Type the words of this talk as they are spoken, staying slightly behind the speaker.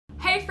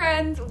Hey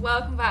friends,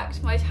 welcome back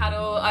to my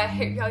channel. I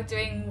hope you're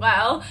doing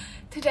well.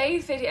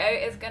 Today's video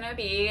is going to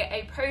be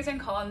a pros and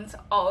cons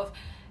of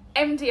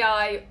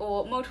MDI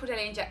or multiple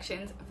daily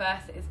injections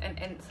versus an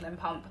insulin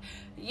pump.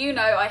 You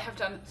know I have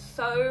done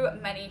so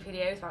many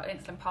videos about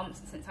insulin pumps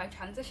since I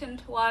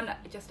transitioned to one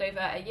just over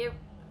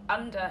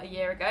under a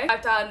year ago.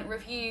 I've done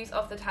reviews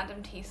of the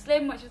Tandem T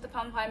Slim, which is the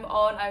pump I'm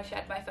on. I've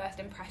shared my first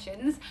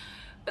impressions.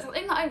 But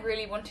something that I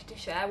really wanted to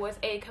share was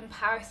a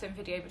comparison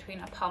video between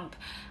a pump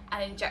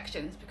and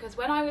injections, because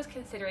when I was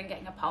considering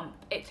getting a pump,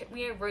 it took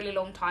me a really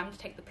long time to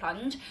take the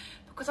plunge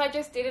because I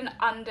just didn't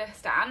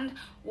understand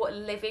what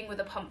living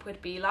with a pump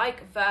would be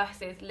like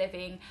versus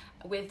living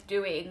with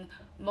doing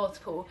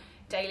multiple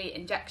daily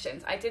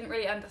injections. I didn't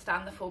really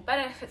understand the full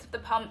benefits of the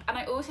pump, and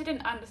I also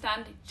didn't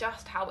understand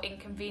just how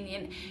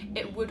inconvenient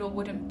it would or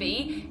wouldn't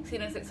be,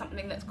 seeing as it's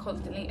something that's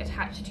constantly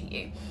attached to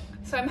you.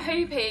 So I'm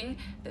hoping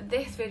that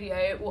this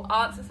video will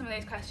answer some of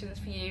those questions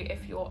for you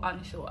if you're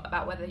unsure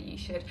about whether you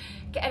should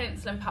get an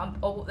insulin pump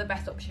or what the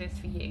best option is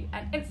for you,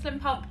 an insulin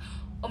pump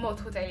or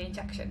multiple daily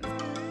injections.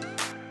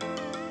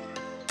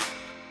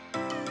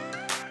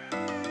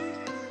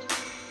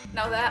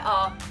 Now there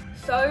are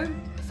so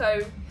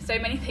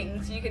many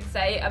things you could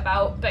say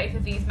about both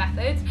of these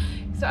methods.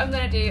 So what I'm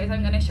going to do is I'm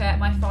going to share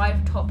my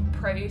 5 top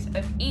pros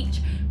of each,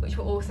 which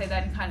will also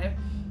then kind of,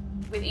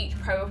 with each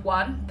pro of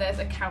one, there's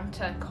a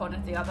counter con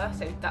of the other,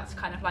 so that's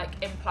kind of like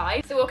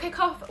implied. So we'll kick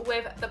off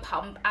with the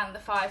pump and the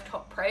 5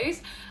 top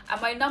pros. And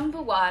my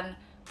number 1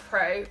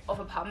 pro of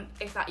a pump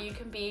is that you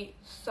can be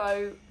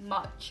so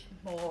much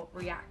more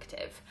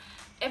reactive.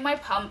 In my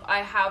pump,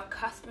 I have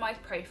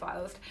customized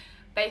profiles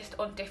based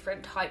on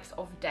different types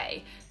of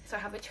day. So I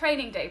have a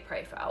training day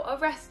profile, a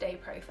rest day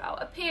profile,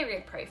 a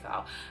period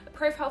profile, a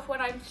profile for when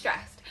I'm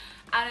stressed.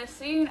 And as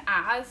soon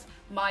as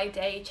my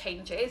day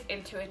changes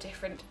into a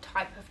different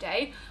type of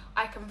day,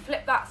 I can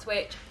flip that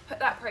switch, put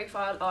that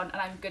profile on, and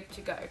I'm good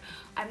to go.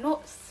 I'm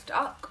not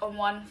stuck on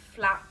one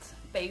flat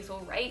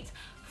basal rate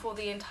for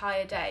the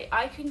entire day.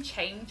 I can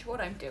change what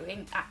I'm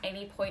doing at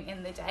any point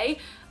in the day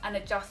and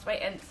adjust my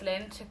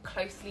insulin to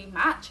closely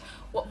match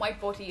what my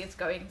body is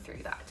going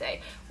through that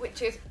day,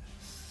 which is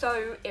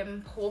so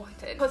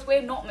important because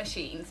we're not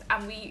machines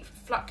and we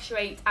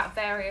fluctuate at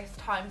various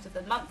times of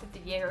the month, of the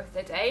year, of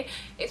the day.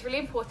 It's really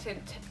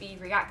important to be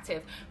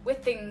reactive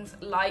with things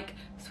like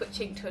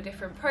switching to a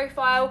different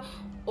profile,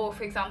 or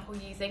for example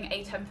using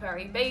a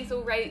temporary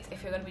basal rate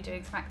if you're going to be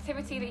doing some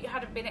activity that you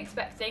hadn't been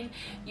expecting,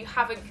 you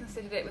haven't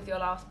considered it with your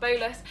last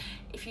bolus.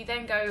 If you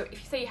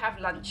say you have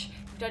lunch,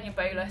 you've done your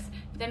bolus,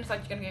 you then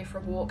decide you're going to go for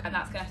a walk and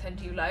that's going to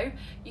send you low,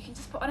 you can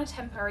just put on a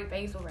temporary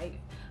basal rate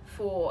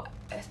for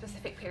a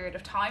specific period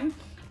of time,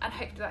 and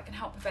hopefully that can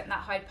help prevent that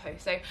hypo.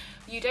 So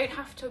you don't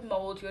have to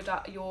mold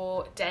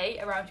your day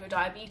around your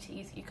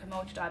diabetes, you can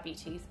mold your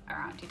diabetes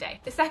around your day.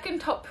 The second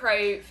top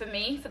pro for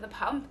me for the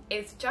pump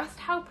is just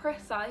how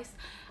precise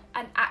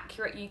and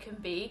accurate you can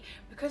be,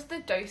 because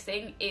the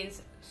dosing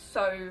is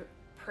so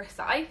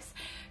precise.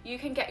 You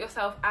can get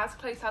yourself as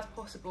close as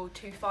possible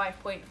to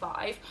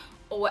 5.5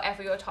 or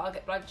whatever your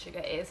target blood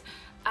sugar is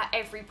at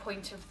every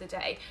point of the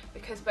day,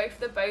 because both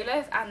the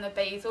bolus and the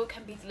basal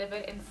can be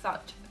delivered in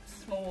such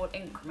small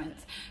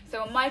increments.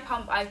 So on my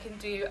pump I can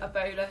do a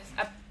bolus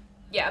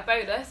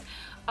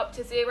up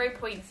to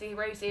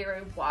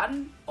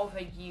 0.001 of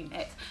a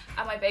unit,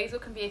 and my basal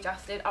can be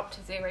adjusted up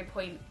to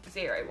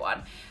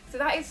 0.01. So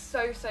that is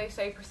so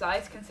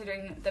precise,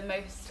 considering the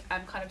most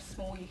kind of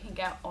small you can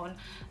get on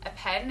a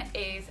pen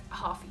is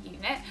half a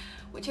unit,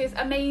 which is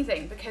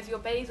amazing because your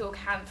basal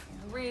can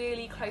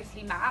really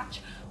closely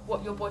match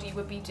what your body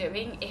would be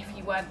doing if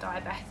you weren't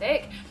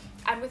diabetic.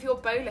 And with your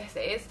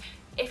boluses,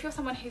 if you're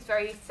someone who's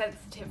very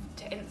sensitive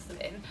to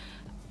insulin,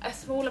 a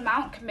small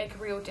amount can make a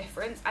real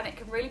difference, and it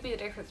can really be the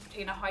difference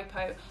between a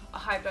hypo, a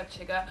high blood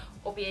sugar,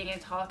 or being in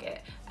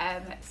target.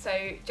 So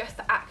just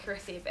the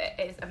accuracy of it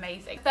is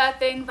amazing. The third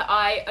thing that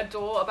I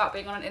adore about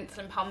being on an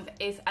insulin pump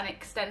is an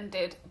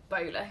extended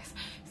bolus.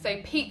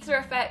 So pizza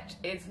effect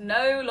is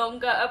no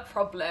longer a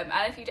problem,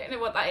 and if you don't know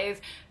what that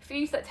is,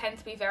 foods that tend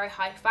to be very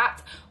high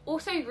fat,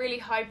 also really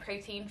high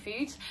protein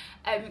foods,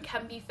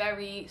 can be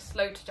very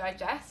slow to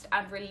digest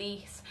and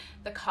release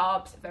the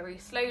carbs very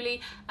slowly,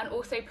 and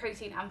also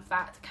protein and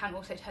fat can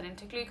also turn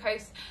into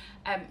glucose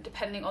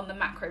depending on the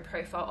macro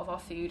profile of our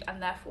food,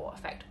 and therefore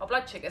affect our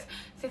blood sugars.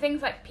 So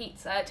things like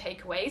pizza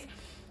takeaways,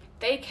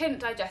 they can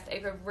digest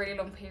over a really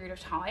long period of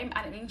time,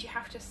 and it means you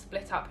have to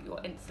split up your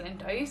insulin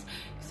dose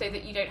so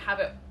that you don't have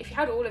it. If you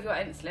had all of your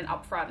insulin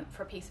up front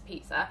for a piece of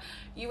pizza,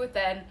 you would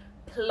then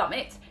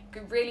plummet,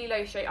 go really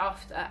low straight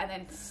after, and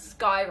then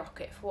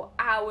skyrocket for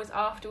hours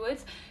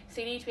afterwards.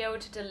 So you need to be able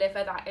to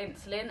deliver that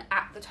insulin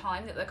at the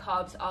time that the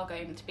carbs are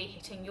going to be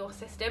hitting your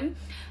system.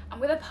 And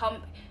with a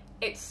pump,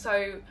 it's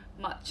so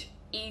much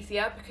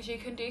easier because you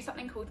can do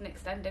something called an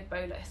extended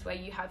bolus, where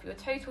you have your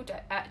total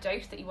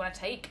dose that you want to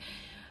take.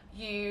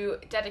 You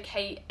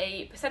dedicate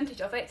a percentage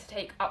of it to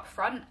take up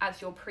front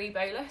as your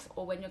pre-bolus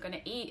or when you're going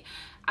to eat,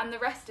 and the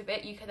rest of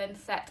it you can then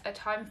set a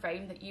time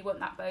frame that you want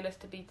that bolus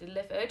to be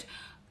delivered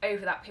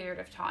over that period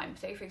of time.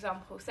 So for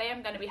example, say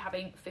I'm going to be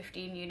having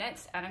 15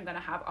 units and I'm going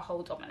to have a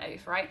whole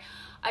Domino's, right?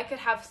 I could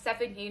have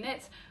 7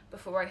 units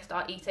before I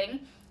start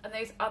eating, and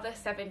those other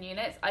 7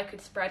 units I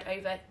could spread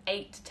over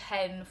 8,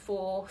 10,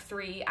 4,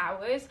 3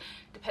 hours,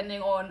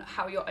 depending on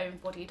how your own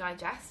body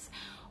digests.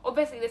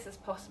 Obviously this is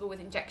possible with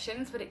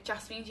injections, but it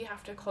just means you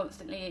have to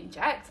constantly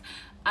inject.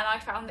 And I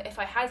found that if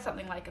I had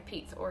something like a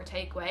pizza or a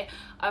takeaway,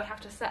 I would have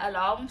to set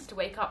alarms to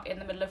wake up in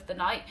the middle of the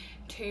night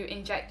to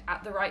inject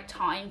at the right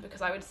time,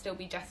 because I would still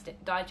be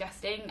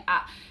digesting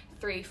at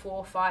 3,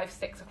 4, 5,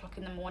 6 o'clock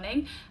in the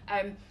morning.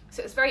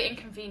 So it's very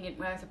inconvenient,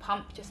 whereas a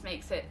pump just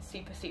makes it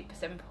super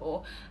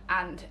simple,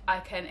 and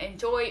I can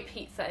enjoy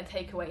pizza and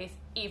takeaways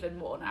even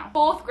more now.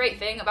 Fourth great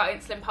thing about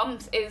insulin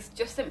pumps is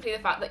just simply the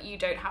fact that you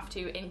don't have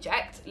to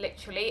inject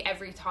literally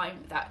every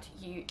time that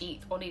you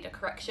eat or need a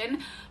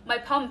correction. My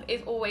pump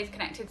is always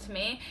connected to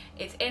me,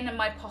 it's in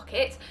my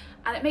pocket,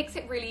 and it makes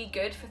it really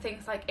good for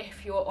things like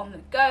if you're on the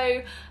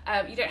go.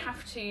 You don't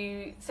have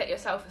to set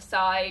yourself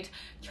aside,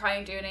 try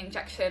and do an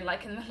injection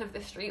like in the middle of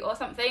the street or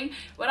something.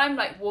 When I'm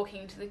like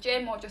walking to the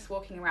gym or just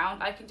walking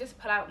around, I can just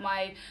pull out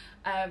my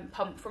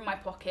pump from my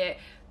pocket,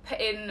 put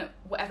in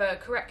whatever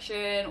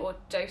correction or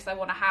dose I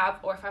want to have,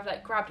 or if I've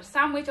like grabbed a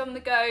sandwich on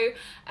the go,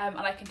 and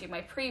I can do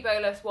my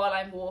pre-bolus while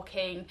I'm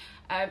walking,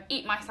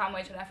 eat my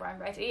sandwich whenever I'm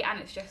ready, and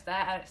it's just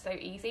there and it's so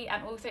easy.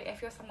 And also,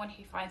 if you're someone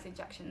who finds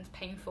injections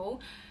painful,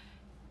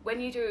 when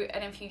you do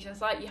an infusion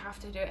site, you have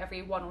to do it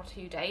every 1 or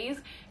 2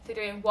 days. So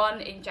doing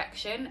one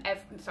injection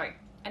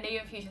a new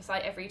infusion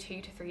site every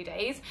 2 to 3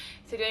 days.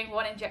 So doing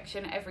one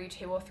injection every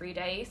 2 or 3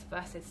 days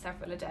versus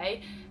several a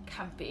day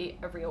can be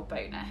a real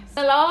bonus.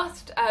 The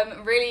last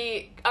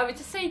really, I would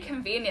just say,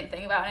 convenient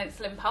thing about an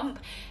insulin pump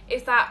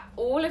is that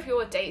all of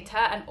your data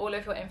and all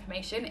of your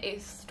information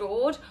is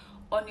stored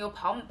on your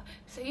pump,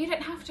 so you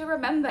don't have to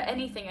remember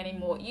anything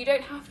anymore. You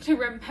don't have to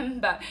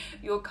remember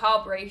your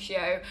carb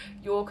ratio,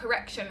 your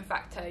correction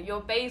factor,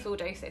 your basal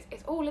doses.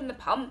 It's all in the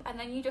pump, and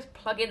then you just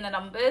plug in the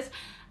numbers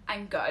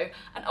and go.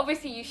 And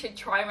obviously you should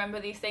try and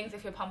remember these things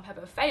if your pump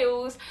ever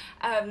fails,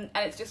 and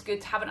it's just good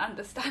to have an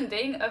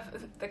understanding of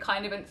the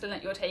kind of insulin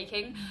that you're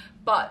taking,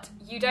 but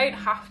you don't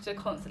have to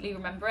constantly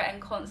remember it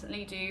and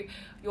constantly do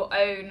your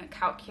own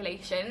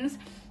calculations,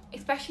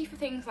 especially for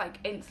things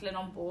like insulin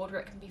on board, where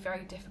it can be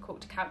very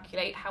difficult to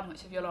calculate how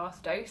much of your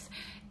last dose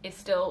is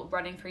still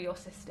running through your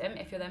system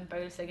if you're then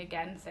bolusing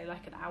again, so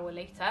like an hour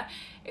later.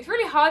 It's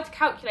really hard to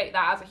calculate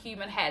that as a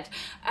human head,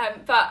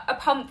 but a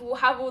pump will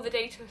have all the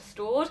data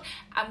stored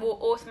and will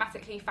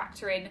automatically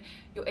factor in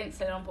your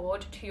insulin on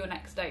board to your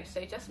next dose.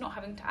 So just not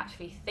having to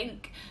actually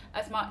think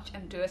as much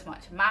and do as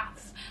much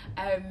maths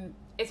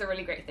is a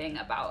really great thing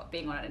about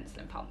being on an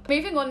insulin pump.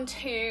 Moving on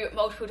to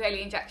multiple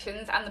daily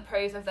injections and the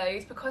pros of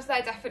those, because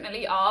there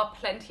definitely are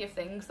plenty of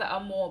things that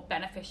are more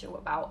beneficial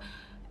about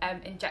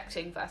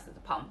injecting versus a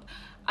pump.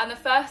 And the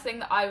first thing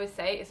that I would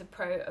say is a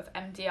pro of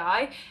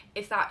MDI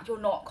is that you're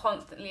not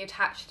constantly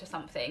attached to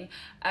something.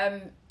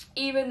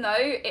 Even though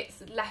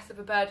it's less of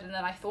a burden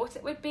than I thought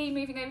it would be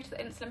moving over to the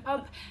insulin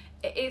pump,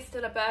 it is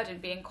still a burden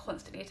being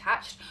constantly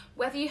attached.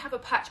 Whether you have a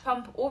patch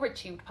pump or a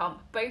tubed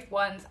pump, both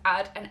ones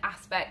add an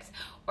aspect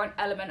or an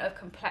element of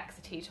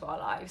complexity to our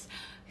lives.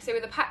 So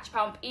with a patch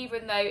pump,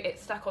 even though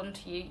it's stuck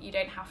onto you, you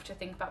don't have to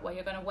think about where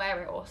you're going to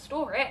wear it or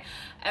store it.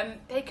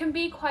 They can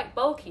be quite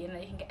bulky and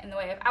they can get in the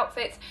way of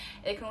outfits.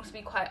 They can also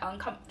be quite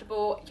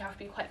uncomfortable. You have to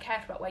be quite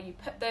careful about where you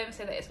put them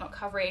so that it's not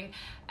covering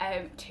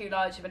too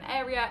large of an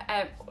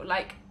area,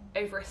 like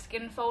over a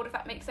skin fold, if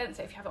that makes sense.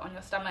 So if you have it on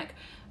your stomach,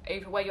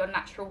 over where your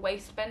natural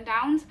waist bends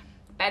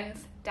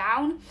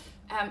down,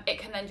 it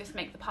can then just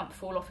make the pump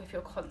fall off if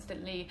you're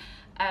constantly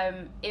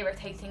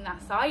irritating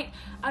that site.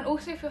 And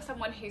also if you're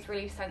someone who's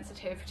really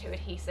sensitive to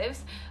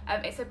adhesives,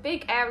 it's a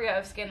big area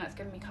of skin that's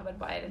going to be covered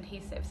by an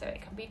adhesive, so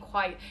it can be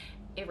quite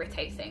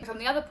irritating. So on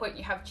the other point,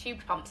 you have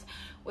tubed pumps,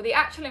 where the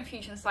actual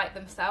infusion site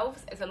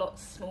themselves is a lot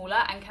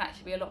smaller and can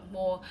actually be a lot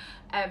more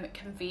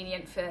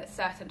convenient for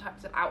certain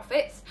types of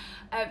outfits.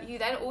 You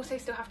then also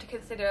still have to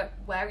consider,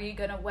 where are you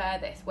going to wear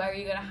this? Where are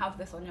you going to have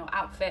this on your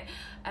outfit?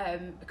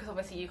 Because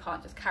obviously you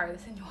can't just carry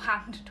this in your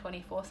hand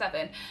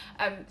 24/7.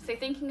 So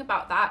thinking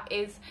about that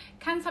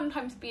can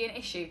sometimes be an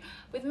issue.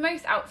 With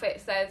most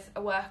outfits, there's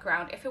a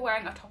workaround. If you're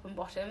wearing a top and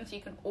bottoms,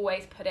 you can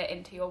always put it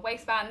into your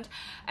waistband.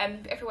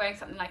 If you're wearing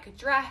something like a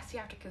dress, you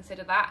have to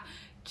consider that.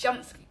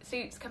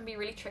 Jumpsuits can be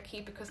really tricky,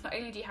 because not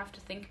only do you have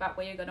to think about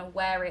where you're going to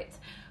wear it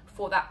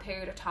for that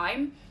period of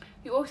time,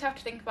 you also have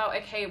to think about,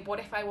 okay, what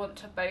if I want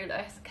to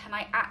bolus? Can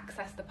I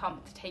access the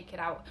pump to take it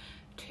out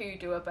to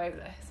do a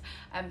bolus?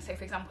 So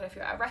for example, if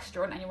you're at a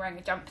restaurant and you're wearing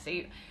a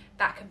jumpsuit,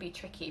 that can be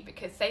tricky,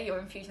 because say your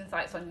infusion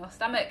site's on your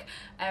stomach,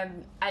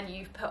 and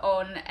you've put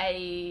on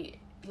a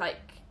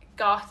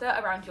garter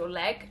around your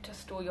leg to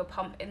store your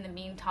pump in the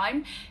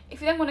meantime.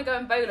 If you then want to go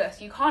and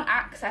bolus, you can't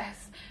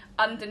access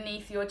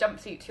underneath your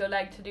jumpsuit to your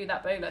leg to do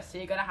that bolus, so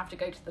you're going to have to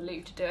go to the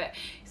loo to do it.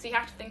 So you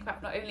have to think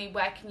about not only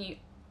where can you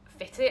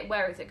fit it?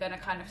 Where is it going to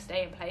kind of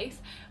stay in place?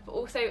 But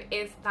also,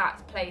 is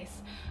that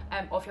place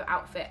of your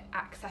outfit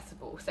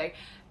accessible? So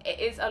it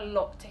is a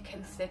lot to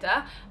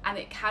consider, and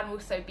it can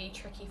also be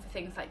tricky for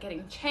things like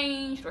getting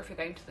changed, or if you're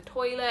going to the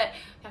toilet,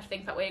 you have to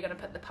think about where you're going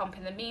to put the pump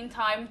in the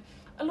meantime.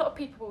 A lot of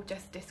people will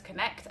just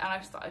disconnect, and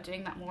I've started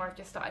doing that more. I've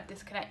just started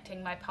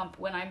disconnecting my pump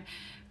when I'm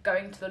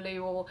going to the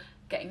loo or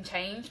getting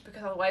changed,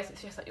 because otherwise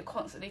it's just like you're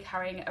constantly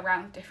carrying it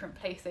around different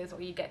places,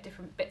 or you get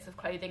different bits of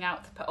clothing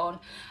out to put on,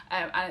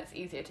 and it's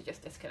easier to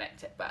just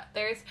disconnect it. But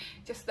there is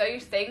just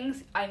those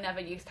things I never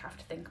used to have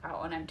to think about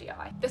on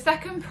MDI. The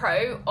second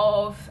pro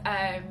of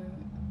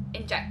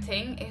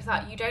injecting is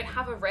that you don't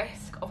have a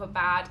risk of a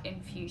bad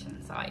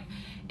infusion site.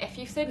 If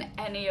you've seen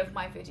any of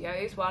my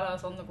videos while I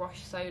was on the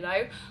Roche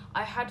Solo,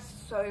 I had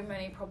so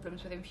many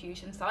problems with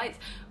infusion sites.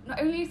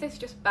 Not only is this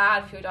just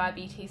bad for your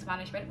diabetes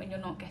management when you're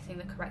not getting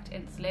the correct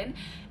insulin,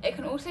 it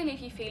can also leave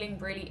you feeling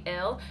really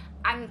ill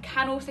and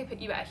can also put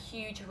you at a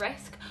huge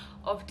risk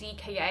of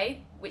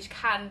DKA, which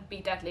can be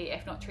deadly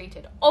if not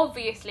treated.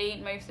 Obviously,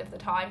 most of the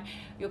time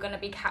you're going to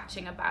be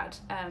catching a bad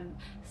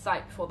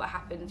site before that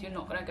happens. You're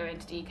not going to go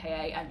into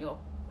DKA, and you're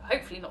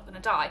hopefully not going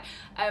to die,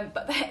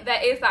 but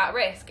there is that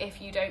risk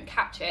if you don't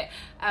catch it.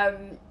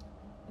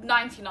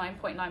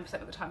 99.9%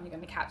 of the time you're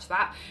going to catch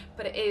that,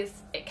 but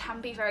it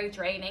can be very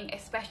draining,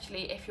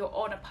 especially if you're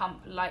on a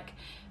pump like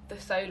the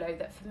Solo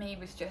that for me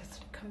was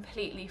just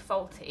completely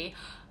faulty.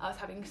 I was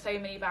having so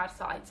many bad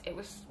sites. It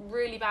was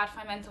really bad for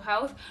my mental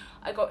health.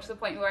 I got to the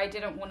point where I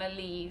didn't want to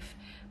leave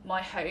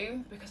my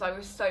home because I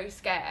was so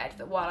scared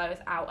that while I was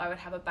out I would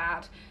have a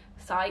bad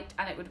site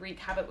and it would wreak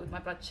havoc with my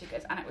blood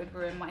sugars and it would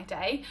ruin my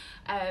day.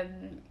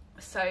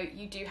 So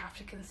you do have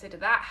to consider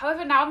that.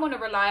 However, now I'm on a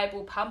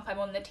reliable pump. I'm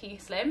on the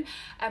T-Slim.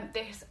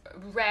 This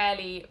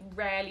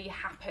rarely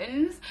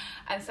happens,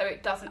 and so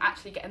it doesn't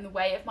actually get in the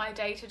way of my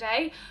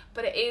day-to-day,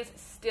 but it is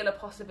still a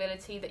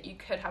possibility that you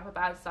could have a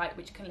bad site,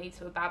 which can lead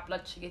to a bad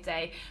blood sugar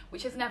day,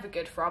 which is never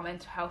good for our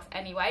mental health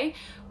anyway.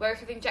 Whereas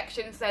with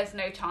injections, there's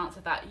no chance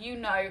of that. You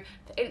know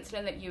the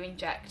insulin that you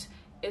inject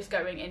is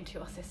going into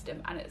your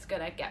system and it's going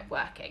to get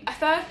working. A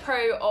third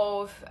pro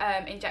of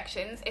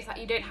injections is that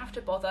you don't have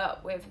to bother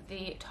with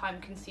the time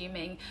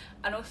consuming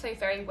and also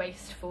very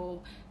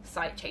wasteful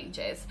site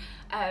changes.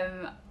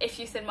 If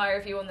you've seen my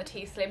review on the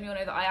T-Slim, you'll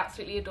know that I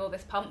absolutely adore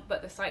this pump,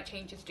 but the site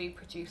changes do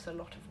produce a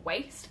lot of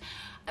waste,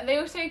 and they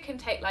also can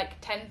take like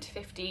 10 to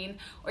 15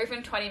 or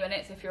even 20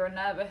 minutes if you're a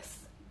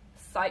nervous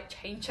site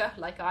changer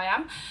like I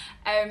am.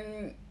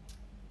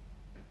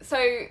 So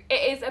it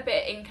is a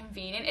bit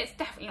inconvenient. It's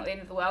definitely not the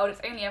end of the world.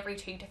 It's only every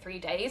 2 to 3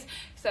 days.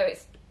 So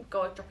it's,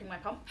 God, dropping my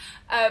pump.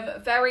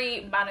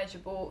 Very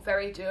manageable,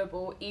 very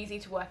doable, easy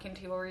to work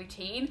into your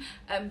routine.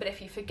 But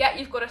if you forget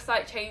you've got a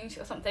site change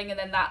or something, and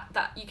then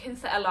that you can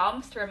set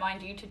alarms to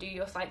remind you to do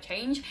your site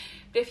change.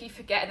 But if you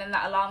forget and then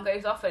that alarm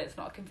goes off and it's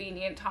not a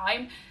convenient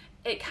time,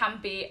 it can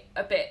be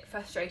a bit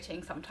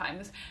frustrating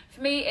sometimes. For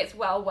me, it's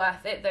well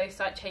worth it. Those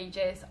site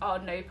changes are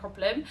no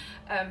problem,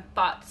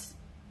 but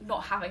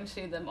not having to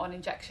do them on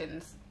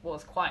injections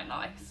was quite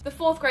nice. The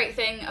fourth great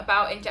thing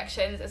about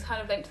injections is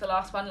kind of linked to the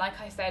last one. Like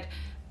I said,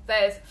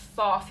 there's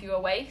far fewer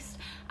waste,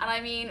 and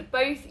I mean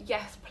both,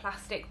 yes,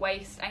 plastic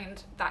waste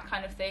and that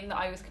kind of thing that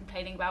I was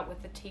complaining about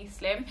with the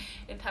T-Slim,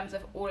 in terms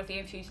of all of the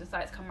infusion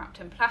sites come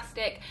wrapped in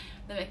plastic.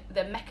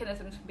 The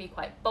mechanisms can be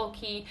quite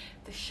bulky.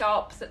 The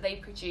sharps that they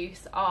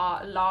produce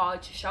are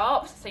large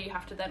sharps, so you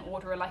have to then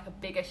order like a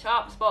bigger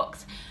sharps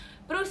box.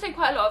 But also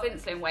quite a lot of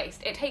insulin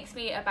waste. It takes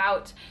me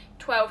about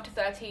 12 to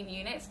 13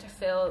 units to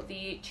fill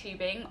the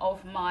tubing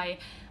of my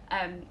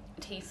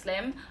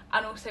T-Slim,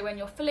 and also when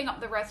you're filling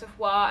up the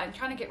reservoir and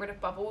trying to get rid of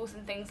bubbles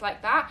and things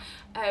like that,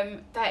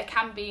 there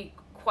can be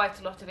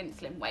quite a lot of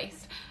insulin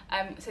waste.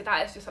 So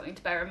that is just something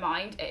to bear in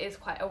mind. It is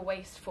quite a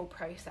wasteful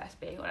process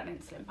being on an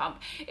insulin pump.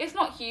 It's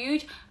not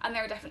huge, and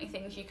there are definitely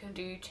things you can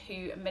do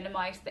to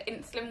minimise the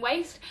insulin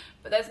waste,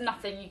 but there's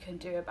nothing you can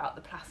do about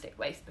the plastic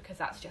waste because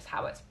that's just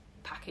how it's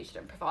packaged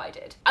and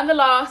provided. And the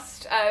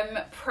last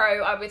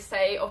pro, I would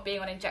say, of being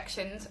on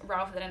injections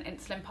rather than an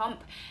insulin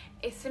pump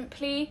is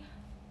simply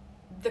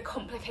the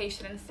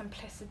complication and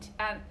simplicity,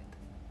 and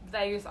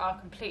those are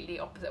completely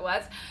opposite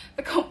words,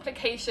 the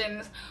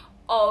complications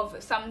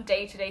of some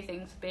day-to-day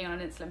things being on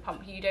an insulin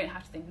pump you don't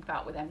have to think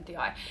about with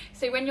MDI.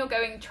 So when you're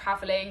going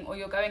traveling or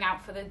you're going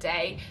out for the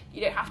day,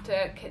 you don't have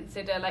to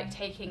consider like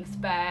taking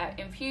spare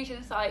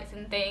infusion sites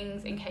and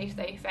things in case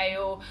they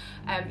fail.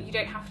 You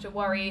don't have to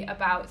worry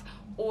about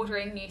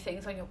ordering new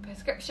things on your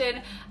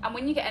prescription. And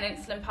when you get an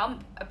insulin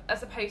pump,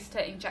 as opposed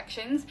to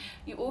injections,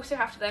 you also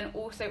have to then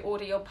also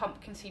order your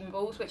pump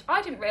consumables, which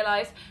I didn't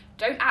realise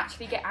don't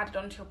actually get added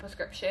onto your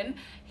prescription.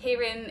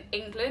 Here in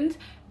England,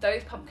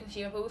 those pump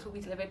consumables will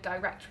be delivered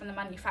direct from the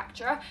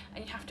manufacturer,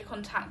 and you have to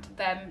contact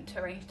them to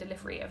arrange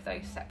delivery of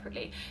those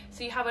separately.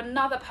 So you have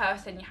another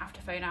person you have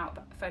to phone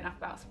up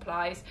about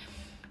supplies.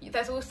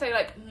 There's also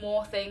like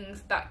more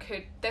things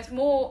there's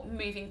more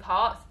moving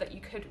parts that you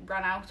could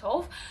run out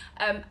of,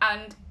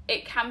 and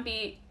it can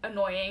be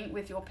annoying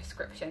with your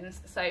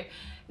prescriptions. So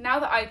now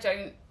that I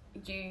don't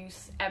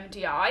use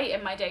MDI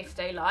in my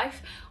day-to-day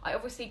life. I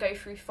obviously go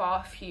through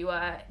far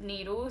fewer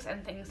needles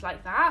and things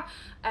like that.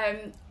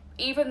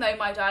 Even though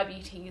my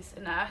diabetes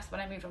nurse,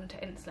 when I moved on to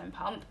insulin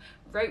pump,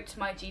 wrote to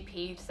my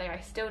GP to say I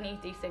still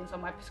need these things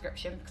on my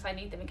prescription because I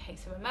need them in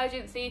case of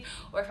emergency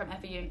or if I'm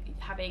ever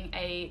having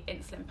a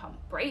insulin pump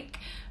break.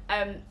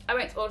 I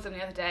went to order them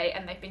the other day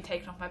and they've been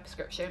taken off my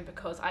prescription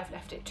because I've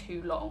left it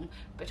too long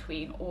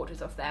between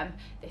orders of them.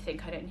 They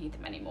think I don't need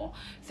them anymore.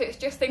 So it's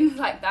just things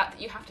like that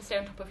that you have to stay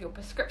on top of your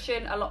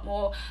prescription a lot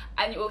more,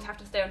 and you also have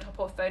to stay on top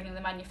of phoning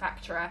the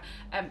manufacturer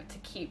to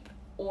keep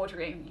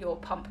ordering your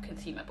pump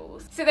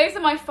consumables. So those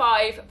are my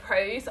 5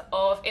 pros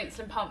of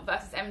insulin pump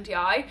versus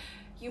MDI.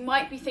 You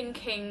might be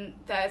thinking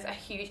there's a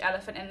huge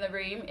elephant in the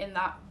room, in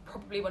that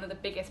probably one of the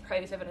biggest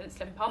pros of an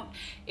insulin pump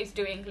is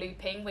doing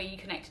looping, where you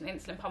connect an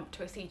insulin pump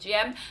to a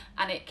CGM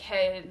and it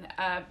can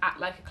act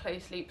like a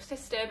closed loop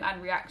system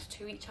and react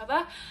to each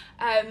other.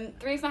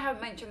 The reason I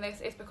haven't mentioned this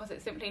is because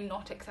it's simply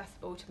not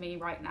accessible to me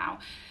right now.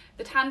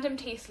 The Tandem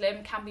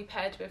T-Slim can be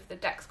paired with the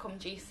Dexcom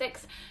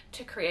G6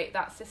 to create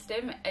that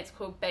system. It's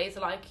called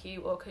Basal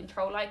IQ or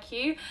Control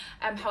IQ.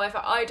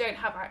 However, I don't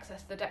have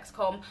access to the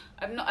Dexcom.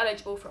 I'm not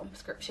eligible for on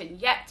prescription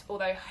yet,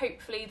 although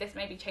hopefully this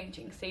may be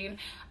changing soon.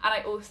 And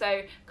I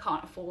also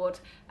can't afford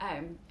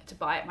to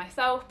buy it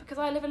myself because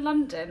I live in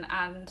London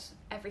and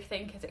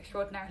everything is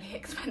extraordinarily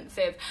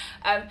expensive.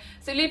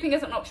 So looping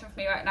isn't an option for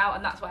me right now,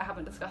 and that's why I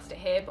haven't discussed it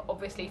here, but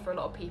obviously for a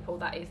lot of people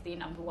that is the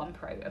 #1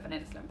 pro of an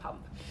insulin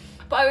pump.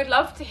 But I would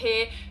love to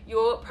hear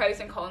your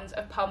pros and cons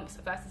of pumps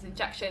versus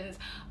injections.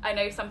 I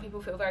know some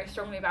people feel very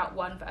strongly about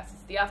one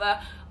versus the other.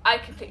 I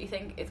completely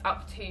think it's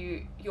up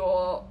to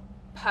your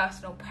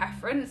personal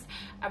preference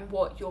and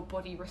what your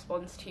body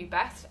responds to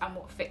best and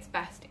what fits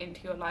best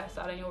into your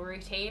lifestyle and your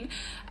routine.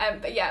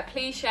 But yeah,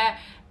 please share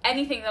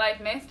anything that I've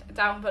missed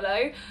down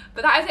below.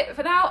 But that is it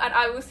for now, and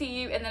I will see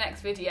you in the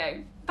next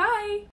video. Bye!